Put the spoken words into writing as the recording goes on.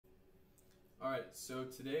Alright, so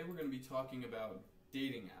today we're going to be talking about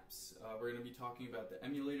dating apps. We're going to be talking about the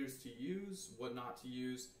emulators to use, what not to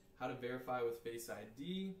use, how to verify with Face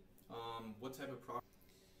ID, what type of proxy.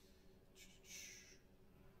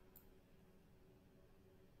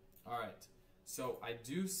 Alright, so I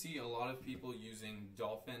do see a lot of people using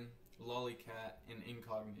Dolphin, Lollycat, and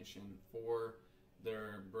Incognition for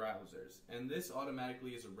their browsers. And this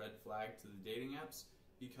automatically is a red flag to the dating apps,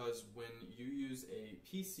 because when you use a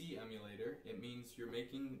PC emulator, it means you're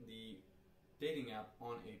making the dating app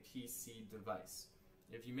on a PC device.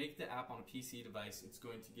 If you make the app on a PC device, it's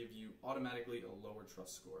going to give you automatically a lower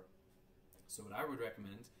trust score. So what I would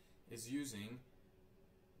recommend is using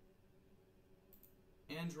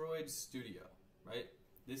Android Studio, right?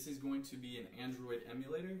 This is going to be an Android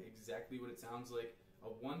emulator, exactly what it sounds like, a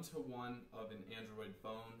one-to-one of an Android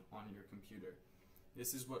phone on your computer.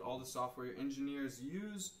 This is what all the software engineers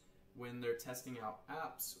use when they're testing out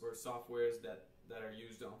apps or softwares that are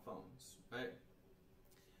used on phones, right?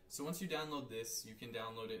 So once you download this, you can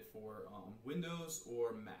download it for Windows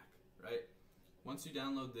or Mac, right? Once you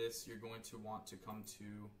download this, you're going to want to come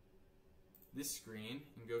to this screen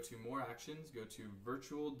and go to More Actions, go to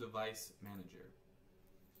Virtual Device Manager.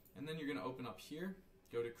 And then you're going to open up here,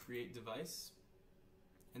 go to Create Device,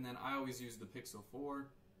 and then I always use the Pixel 4.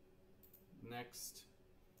 Next,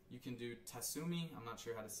 you can do Tasumi, I'm not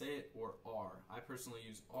sure how to say it, or R. I personally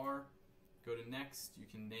use R. Go to Next, you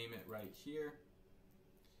can name it right here.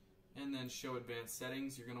 And then Show Advanced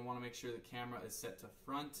Settings. You're going to want to make sure the camera is set to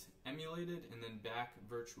front, emulated, and then back,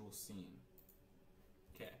 virtual scene.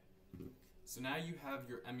 Okay, so now you have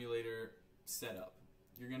your emulator set up.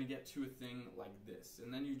 You're going to get to a thing like this,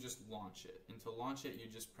 and then you just launch it. And to launch it, you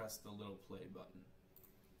just press the little play button.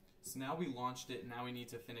 So now we launched it, now we need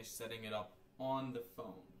to finish setting it up on the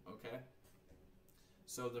phone, okay?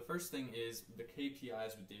 So the first thing is the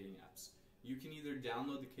KPIs with dating apps. You can either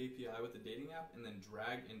download the KPI with the dating app and then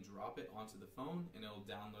drag and drop it onto the phone and it'll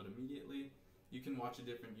download immediately. You can watch a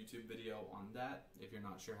different YouTube video on that if you're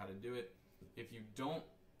not sure how to do it. If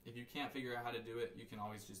you can't figure out how to do it, you can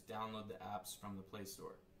always just download the apps from the Play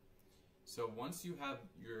Store. So once you have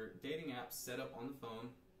your dating app set up on the phone,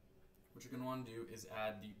 what you're going to want to do is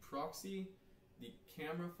add the proxy, the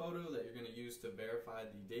camera photo that you're going to use to verify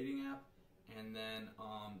the dating app, and then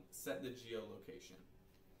set the geolocation.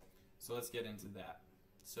 So let's get into that.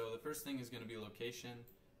 So the first thing is going to be location.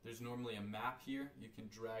 There's normally a map here. You can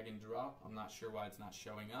drag and drop. I'm not sure why it's not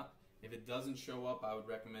showing up. If it doesn't show up, I would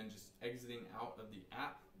recommend just exiting out of the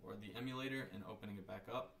app or the emulator and opening it back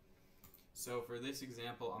up. So for this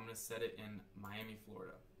example, I'm going to set it in Miami,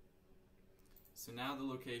 Florida. So now the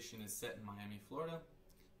location is set in Miami, Florida,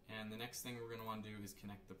 and the next thing we're going to want to do is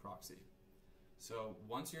connect the proxy. So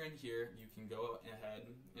once you're in here, you can go ahead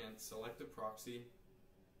and select a proxy,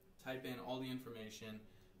 type in all the information,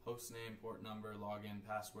 host name, port number, login,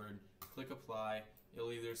 password, click apply.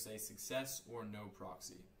 It'll either say success or no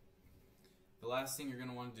proxy. The last thing you're going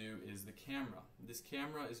to want to do is the camera. This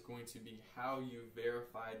camera is going to be how you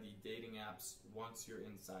verify the dating apps once you're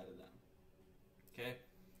inside of them. Okay?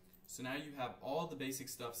 So now you have all the basic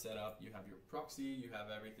stuff set up, you have your proxy, you have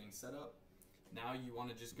everything set up. Now you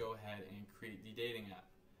want to just go ahead and create the dating app.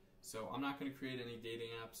 So I'm not going to create any dating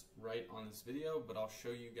apps right on this video, but I'll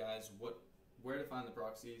show you guys where to find the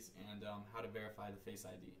proxies and how to verify the Face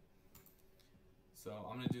ID. So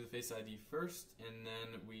I'm going to do the Face ID first, and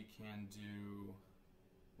then we can do,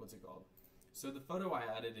 what's it called? So the photo I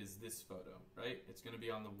added is this photo, right? It's going to be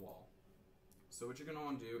on the wall. So what you're going to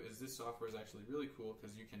want to do is, this software is actually really cool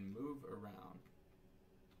because you can move around.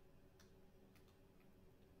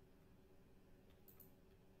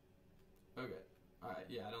 Okay, alright,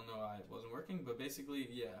 yeah, I don't know why it wasn't working, but basically,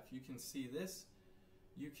 yeah, if you can see this,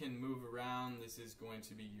 you can move around. This is going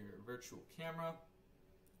to be your virtual camera,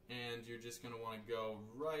 and you're just going to want to go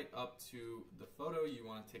right up to the photo you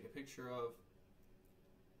want to take a picture of,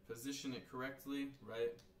 position it correctly,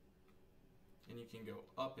 right? And you can go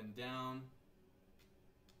up and down,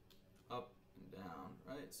 up and down,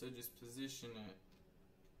 right? So just position it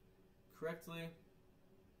correctly,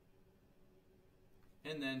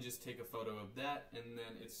 and then just take a photo of that, and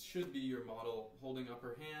then it should be your model holding up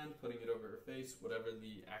her hand, putting it over her face, whatever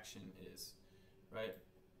the action is, right?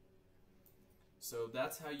 So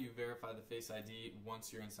that's how you verify the Face ID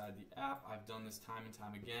once you're inside the app. I've done this time and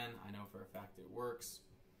time again. I know for a fact it works.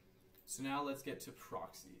 So now let's get to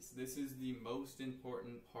proxies. This is the most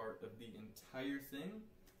important part of the entire thing.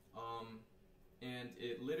 And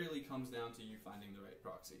it literally comes down to you finding the right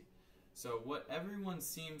proxy. So what everyone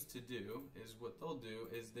seems to do is, what they'll do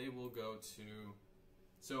is they will go to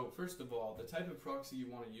So first of all, the type of proxy you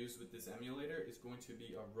want to use with this emulator is going to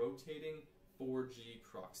be a rotating 4G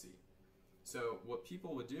proxy. So what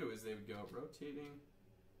people would do is they would go rotating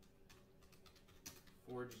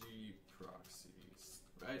 4G proxies,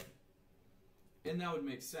 right? And that would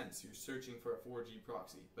make sense. You're searching for a 4G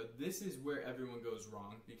proxy. But this is where everyone goes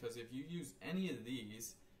wrong, because if you use any of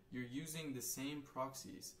these, you're using the same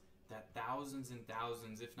proxies that thousands and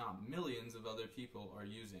thousands, if not millions, of other people are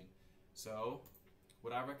using. So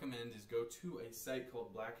what I recommend is go to a site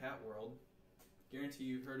called Black Hat World. Guarantee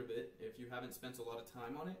you've heard of it. If you haven't spent a lot of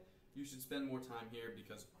time on it, you should spend more time here,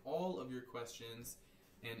 because all of your questions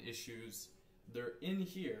and issues, they're in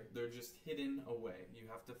here. They're just hidden away. You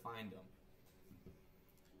have to find them.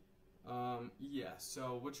 Yeah,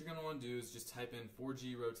 so what you're going to want to do is just type in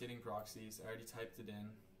 4G rotating proxies. I already typed it in.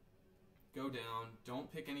 Go down.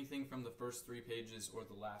 Don't pick anything from the first 3 pages or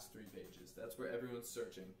the last 3 pages. That's where everyone's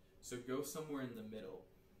searching. So go somewhere in the middle.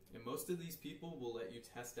 And most of these people will let you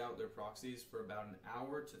test out their proxies for about an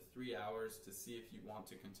hour to 3 hours to see if you want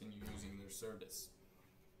to continue using their service.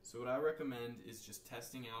 So what I recommend is just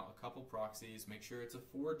testing out a couple proxies. Make sure it's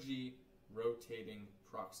a 4G rotating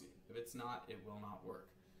proxy. If it's not, it will not work.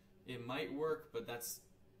 It might work, but that's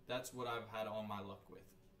what I've had all my luck with.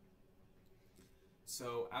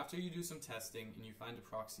 So after you do some testing and you find a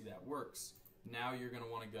proxy that works, now you're going to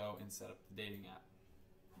want to go and set up the dating app.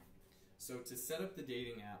 So to set up the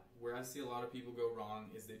dating app, where I see a lot of people go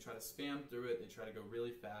wrong is they try to spam through it, they try to go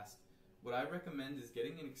really fast. What I recommend is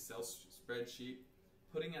getting an Excel spreadsheet,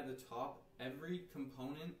 putting at the top every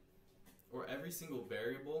component or every single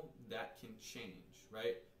variable that can change,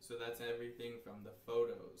 right? So that's everything from the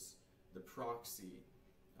photos, the proxy,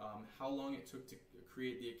 how long it took to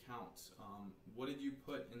create the account, what did you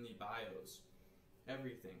put in the bios,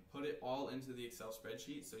 everything. Put it all into the Excel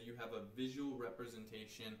spreadsheet so you have a visual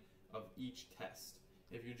representation of each test.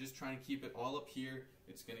 If you're just trying to keep it all up here,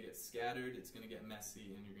 it's going to get scattered, it's going to get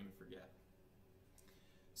messy, and you're going to forget.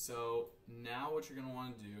 So now what you're going to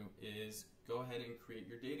want to do is go ahead and create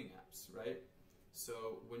your dating apps, right?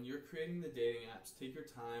 So when you're creating the dating apps, take your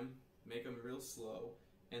time, make them real slow,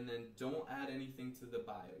 and then don't add anything to the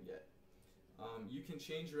bio yet. You can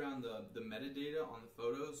change around the metadata on the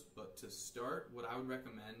photos, but to start, what I would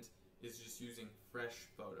recommend is just using fresh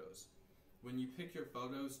photos. When you pick your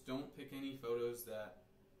photos, don't pick any photos that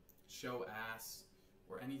show ass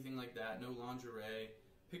or anything like that, no lingerie.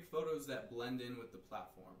 Pick photos that blend in with the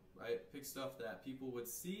platform, right? Pick stuff that people would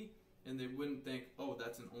see and they wouldn't think, oh,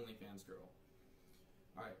 that's an OnlyFans girl.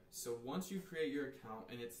 Alright, so once you create your account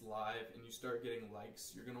and it's live and you start getting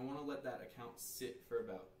likes, you're going to want to let that account sit for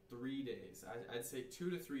about 3 days. I'd say 2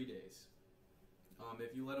 to 3 days.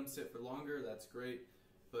 If you let them sit for longer, that's great.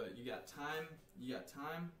 But you got time, you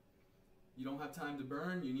don't have time to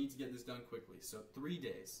burn, you need to get this done quickly. So 3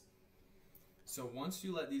 days. So once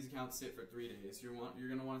you let these accounts sit for 3 days, you're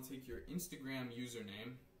going to want to take your Instagram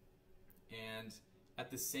username, and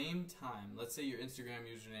at the same time, let's say your Instagram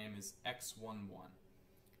username is X11.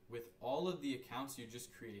 With all of the accounts you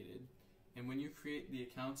just created, and when you create the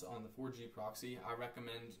accounts on the 4G proxy, I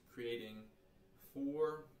recommend creating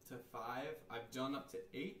 4 to 5. I've done up to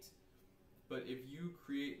 8, but if you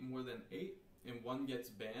create more than 8 and one gets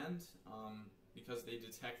banned because they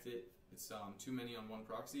detect it's too many on one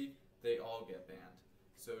proxy, they all get banned.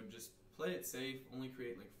 So just play it safe, only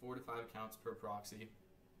create like 4 to 5 accounts per proxy.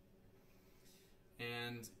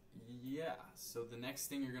 And yeah, so the next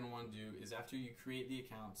thing you're going to want to do is after you create the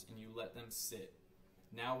accounts and you let them sit,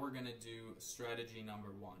 now we're going to do strategy number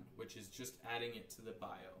 1, which is just adding it to the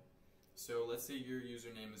bio. So let's say your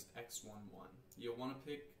username is X11. You'll want to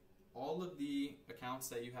pick all of the accounts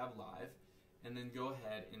that you have live and then go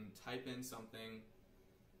ahead and type in something.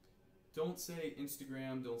 Don't say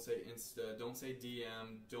Instagram, don't say Insta, don't say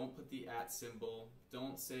DM, don't put the @ symbol,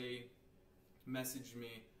 don't say message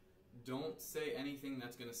me. Don't say anything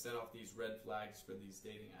that's going to set off these red flags for these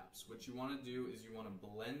dating apps. What you want to do is you want to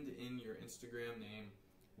blend in your Instagram name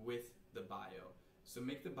with the bio. So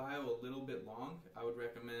make the bio a little bit long. I would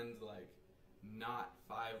recommend like not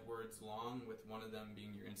 5 words long, with one of them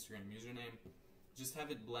being your Instagram username. Just have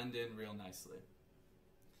it blend in real nicely.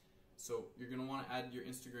 So you're going to want to add your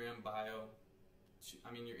Instagram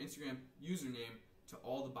your Instagram username to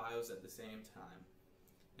all the bios at the same time.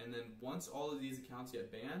 And then once all of these accounts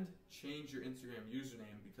get banned, change your Instagram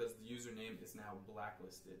username, because the username is now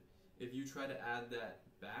blacklisted. If you try to add that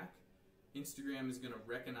back, Instagram is going to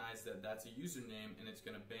recognize that that's a username and it's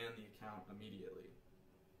going to ban the account immediately,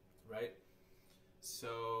 right?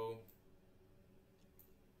 So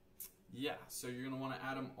yeah, so you're going to want to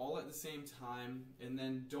add them all at the same time, and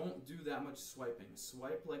then don't do that much swiping.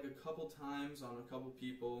 Swipe like a couple times on a couple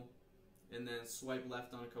people, and then swipe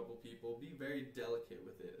left on a couple people. Be very delicate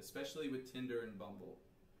with it, especially with Tinder and Bumble.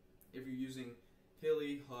 If you're using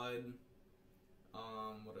Hilly, HUD,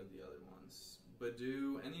 what are the other ones?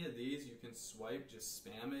 Badoo, any of these, you can swipe, just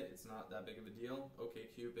spam it. It's not that big of a deal.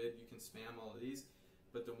 OkCupid, you can spam all of these.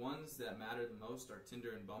 But the ones that matter the most are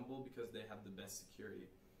Tinder and Bumble because they have the best security.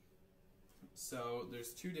 So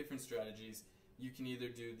there's two different strategies. You can either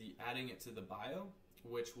do the adding it to the bio,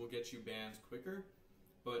 which will get you banned quicker,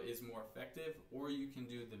 but is more effective, or you can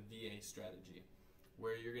do the VA strategy,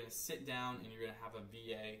 where you're going to sit down and you're going to have a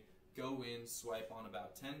VA go in, swipe on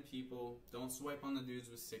about 10 people. Don't swipe on the dudes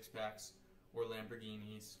with six-packs or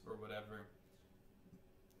Lamborghinis or whatever.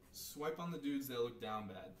 Swipe on the dudes that look down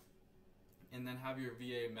bad. And then have your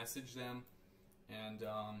VA message them and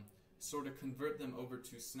sort of convert them over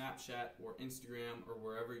to Snapchat or Instagram or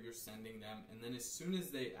wherever you're sending them. And then as soon as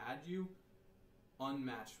they add you,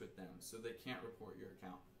 unmatch with them so they can't report your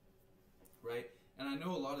account. Right? And I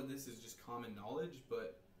know a lot of this is just common knowledge,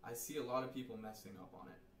 but I see a lot of people messing up on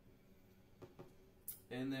it.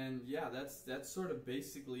 And then, yeah, that's sort of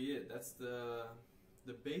basically it. That's the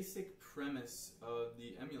basic premise of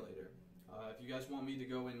the emulator. If you guys want me to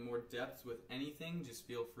go in more depth with anything, just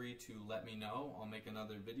feel free to let me know. I'll make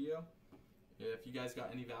another video. If you guys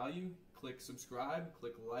got any value, click subscribe,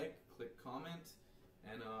 click like, click comment,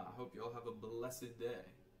 and I hope you all have a blessed day.